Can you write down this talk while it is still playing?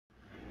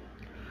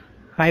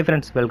Hi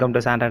friends, welcome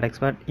to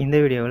SANTRATECHSPOT. இந்த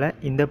வீடியோவில்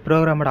இந்த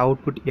ப்ரோக்ராமோட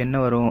அவுட்புட் என்ன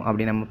வரும்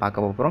அப்படின்னு நம்ம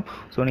பார்க்க போகிறோம்.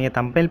 ஸோ நீங்கள்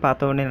தம்பைல்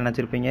பார்த்த உடனே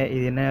நினச்சிருப்பீங்க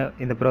இது என்ன,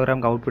 இந்த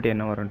ப்ரோக்ராமுக்கு அவுட்புட்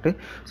என்ன வரும்ன்ட்டு.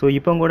 ஸோ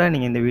இப்போ கூட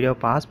நீங்கள் இந்த வீடியோ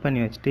பாஸ்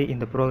பண்ணி வச்சுட்டு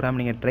இந்த ப்ரோக்ராம்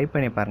நீங்கள் ட்ரை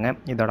பண்ணி பாருங்கள்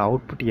இதோட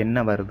அவுட்புட்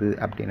என்ன வருது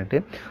அப்படின்ட்டு.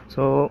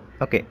 ஸோ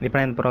ஓகே, இப்போ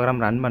நான் இந்த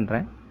ப்ரோக்ராம் ரன்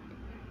பண்ணுறேன்.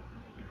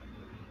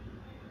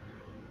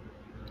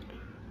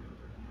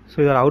 ஸோ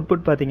இதோட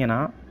அவுட்புட் பார்த்தீங்கன்னா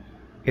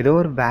ஏதோ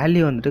ஒரு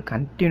வேல்யூ வந்துட்டு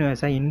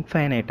கண்டினியூஸாக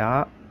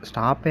இன்ஃபைனைட்டாக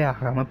ஸ்டாப்பே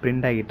ஆகாமல்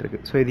பிரிண்ட் ஆகிட்டு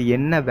இருக்குது. ஸோ இது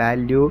என்ன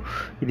வேல்யூ,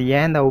 இது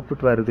ஏன் இந்த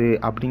அவுட்புட் வருது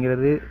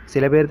அப்படிங்கிறது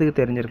சில பேர்த்துக்கு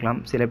தெரிஞ்சிருக்கலாம்,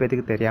 சில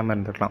பேர்த்துக்கு தெரியாமல்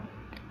இருந்திருக்கலாம்.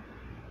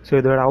 ஸோ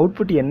இதோட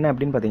அவுட்புட் என்ன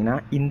அப்படின்னு பார்த்தீங்கன்னா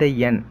இந்த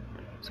எண்.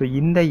 ஸோ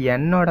இந்த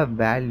எண்ணோட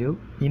வேல்யூ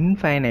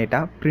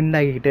இன்ஃபைனைட்டாக பிரிண்ட்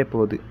ஆகிக்கிட்டே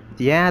போகுது.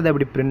 ஏன் அது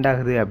அப்படி பிரிண்ட்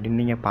ஆகுது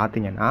அப்படின்னு நீங்கள்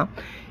பார்த்தீங்கன்னா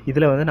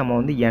இதில் வந்து நம்ம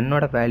வந்து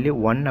என்னோட வேல்யூ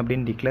 1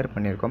 அப்படின்னு டிக்ளேர்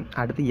பண்ணியிருக்கோம்.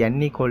 அடுத்து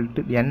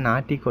n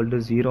not equal to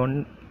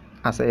 0ன்னு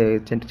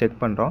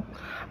check பண்ணுறோம்.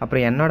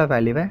 அப்புறம் என்னோட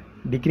வேல்யூவை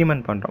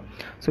டிக்ரிமெண்ட் பண்ணுறோம்.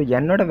 ஸோ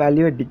என்னோட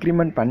வேல்யூவை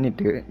டிக்ரிமெண்ட்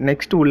பண்ணிவிட்டு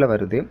நெக்ஸ்ட்டு உள்ளே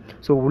வருது.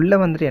 ஸோ உள்ளே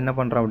வந்துட்டு என்ன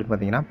பண்ணுறோம் அப்படின்னு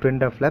பார்த்தீங்கன்னா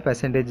printfல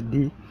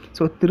 %d.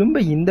 ஸோ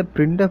திரும்ப இந்த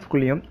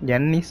printfக்குள்ளேயும்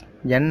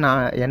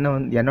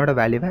என்னோட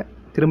வேல்யூவை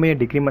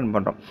திரும்பியும் டிக்ரிமெண்ட்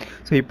பண்ணுறோம்.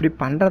 ஸோ இப்படி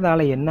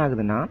பண்ணுறதால என்ன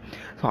ஆகுதுன்னா,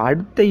 ஸோ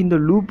அடுத்த இந்த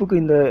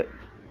லூப்புக்கு இந்த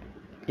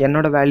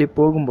என்னோட வேல்யூ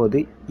போகும்போது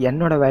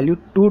என்னோட வேல்யூ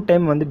 2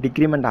 டைம் வந்து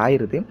டிக்ரிமெண்ட்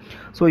ஆயிடுது.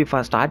 ஸோ இப்போ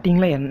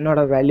ஸ்டார்டிங்கில் என்னோட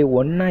வேல்யூ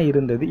 1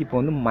 இருந்தது, இப்போ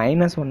வந்து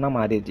 -1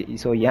 மாறிடுச்சு.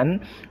 ஸோ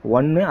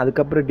n1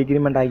 அதுக்கப்புறம்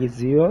டிக்ரிமெண்ட் ஆகி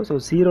 0. ஸோ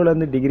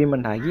 0லேருந்து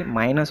டிக்ரிமெண்ட் ஆகி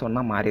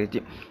 -1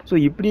 மாறிடுச்சு. ஸோ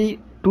இப்படி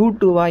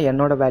 2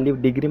 என்னோட வேல்யூ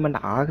டிக்ரிமெண்ட்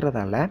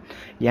ஆகிறதால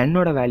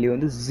என்னோட வேல்யூ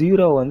வந்து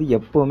 0 வந்து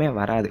எப்போவுமே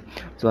வராது.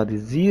 ஸோ அது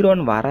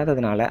 0ன்னு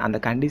வராததுனால அந்த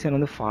கண்டிஷன்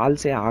வந்து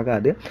ஃபால்ஸே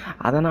ஆகாது.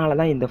 அதனால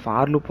தான் இந்த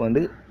ஃபார் லூப்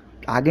வந்து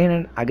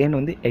அகைன்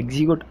வந்து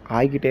எக்ஸிக்யூட்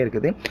ஆகிக்கிட்டே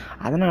இருக்குது.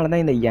 அதனால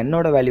தான் இந்த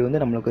என்னோட வேல்யூ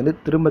வந்து நம்மளுக்கு வந்து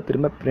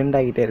திரும்ப பிரிண்ட்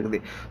ஆகிட்டே இருக்குது.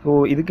 ஸோ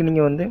இதுக்கு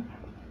நீங்கள் வந்து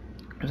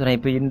நான்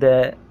இப்போ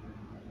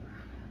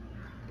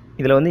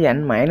இதில் வந்து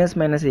n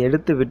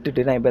எடுத்து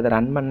விட்டுட்டு நான் இப்போ இதை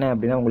ரன் பண்ணேன்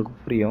அப்படின்னா உங்களுக்கு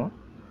புரியும்.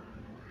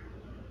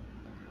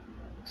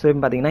 ஸோ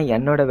இப்போ பார்த்தீங்கன்னா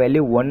என்னோட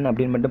வேல்யூ 1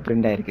 அப்படின்னு மட்டும்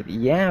பிரிண்ட்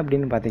ஆகிருக்குது. ஏன்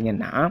அப்படின்னு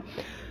பார்த்தீங்கன்னா,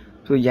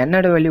 ஸோ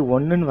என்னோட வேல்யூ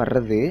 1ன்னு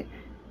வர்றது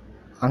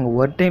அங்கே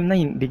ஒரு டைம்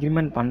தான்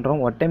டிக்ரிமெண்ட்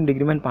பண்ணுறோம். ஒரு டைம்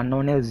டிக்ரிமெண்ட்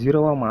பண்ணோடனே அது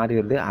 0வாக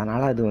மாறிடுது.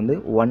 அதனால் அது வந்து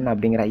 1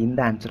 அப்படிங்கிற இந்த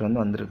ஆன்சர்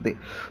வந்து வந்துடுது.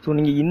 ஸோ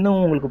நீங்கள்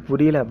இன்னும் உங்களுக்கு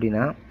புரியலை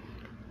அப்படின்னா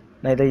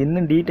நான் இதை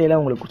இன்னும்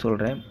டீட்டெயிலாக உங்களுக்கு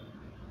சொல்கிறேன்.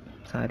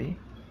 Sorry,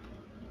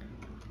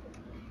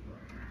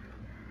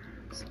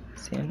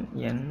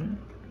 n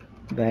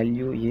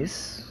value is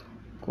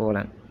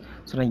colon.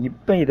 So நான்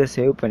இப்போ இதை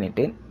சேவ்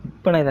பண்ணிவிட்டு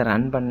இப்போ நான் இதை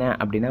ரன் பண்ணேன்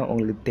அப்படின்னா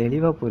உங்களுக்கு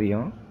தெளிவாக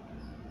புரியும்.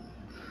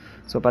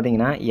 ஸோ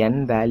பார்த்தீங்கன்னா n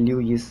வேல்யூ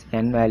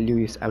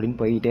இஸ் அப்படின்னு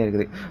போய்கிட்டே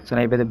இருக்குது. ஸோ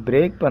நான் இப்போ இதை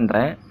பிரேக்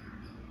பண்ணுறேன்.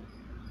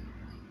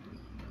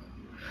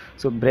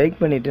 ஸோ பிரேக்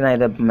பண்ணிவிட்டு நான்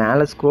இதை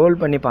மேலே ஸ்க்ரோல்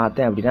பண்ணி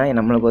பார்த்தேன் அப்படின்னா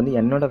நம்மளுக்கு வந்து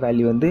என்னோட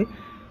வேல்யூ வந்து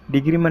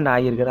டிக்ரிமெண்ட்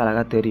ஆகியிருக்கிறது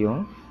அழகாக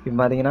தெரியும். இப்போ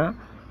பார்த்தீங்கன்னா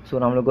ஸோ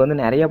நம்மளுக்கு வந்து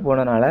நிறைய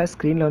போனனால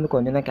ஸ்க்ரீனில் வந்து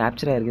கொஞ்சம் தான்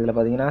கேப்சர் ஆகிருக்கு. இதில்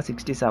பார்த்தீங்கன்னா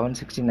 67,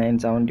 69,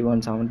 71,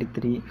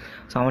 73,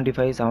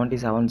 75,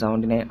 77,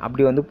 79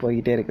 அப்படி வந்து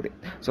போய்கிட்டே இருக்குது.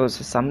 ஸோ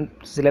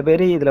சில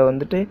பேர் இதில்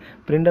வந்துட்டு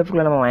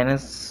printfக்குள்ளே நம்ம n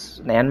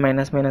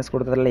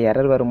கொடுத்ததில்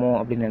எரர் வருமோ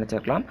அப்படின்னு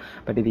நினச்சிருக்கலாம்.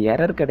 பட் இது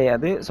எரர்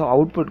கிடையாது. ஸோ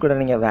அவுட்புட் கூட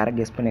நீங்கள் வேறு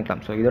கெஸ்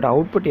பண்ணிக்கலாம். ஸோ இதோட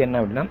அவுட்புட்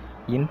என்ன அப்படின்னா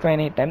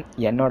இன்ஃபைனைட் டைம்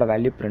என்னோட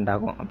வேல்யூ பிரிண்ட்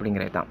ஆகும்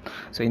அப்படிங்கிறது தான்.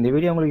 ஸோ இந்த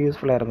வீடியோ உங்களுக்கு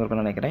யூஸ்ஃபுல்லாக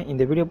இருந்திருக்கும்னு நினைக்கிறேன்.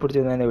 இந்த வீடியோ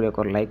பிடிச்சிருந்தா இந்த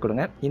வீடியோக்கு ஒரு லைக்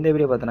கொடுங்க. இந்த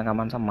வீடியோ பார்த்தினா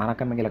கமெண்ட்ஸாக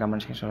மறக்காம கீழே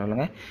கமெண்ட் செக்ஷன்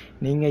சொல்லுங்கள்.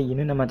 நீங்கள்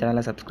இன்னும் நம்ம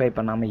சேனலை சப்ஸ்கிரைப்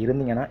பண்ணாமல்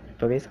இருந்தீங்கன்னா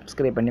இப்போவே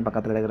சப்ஸ்கிரைப் பண்ணி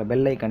பக்கத்தில் இருக்கிற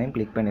பெல் ஐக்கானையும்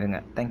கிளிக் பண்ணிடுங்க.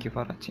 தேங்க்யூ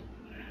ஃபார் வாட்சிங்.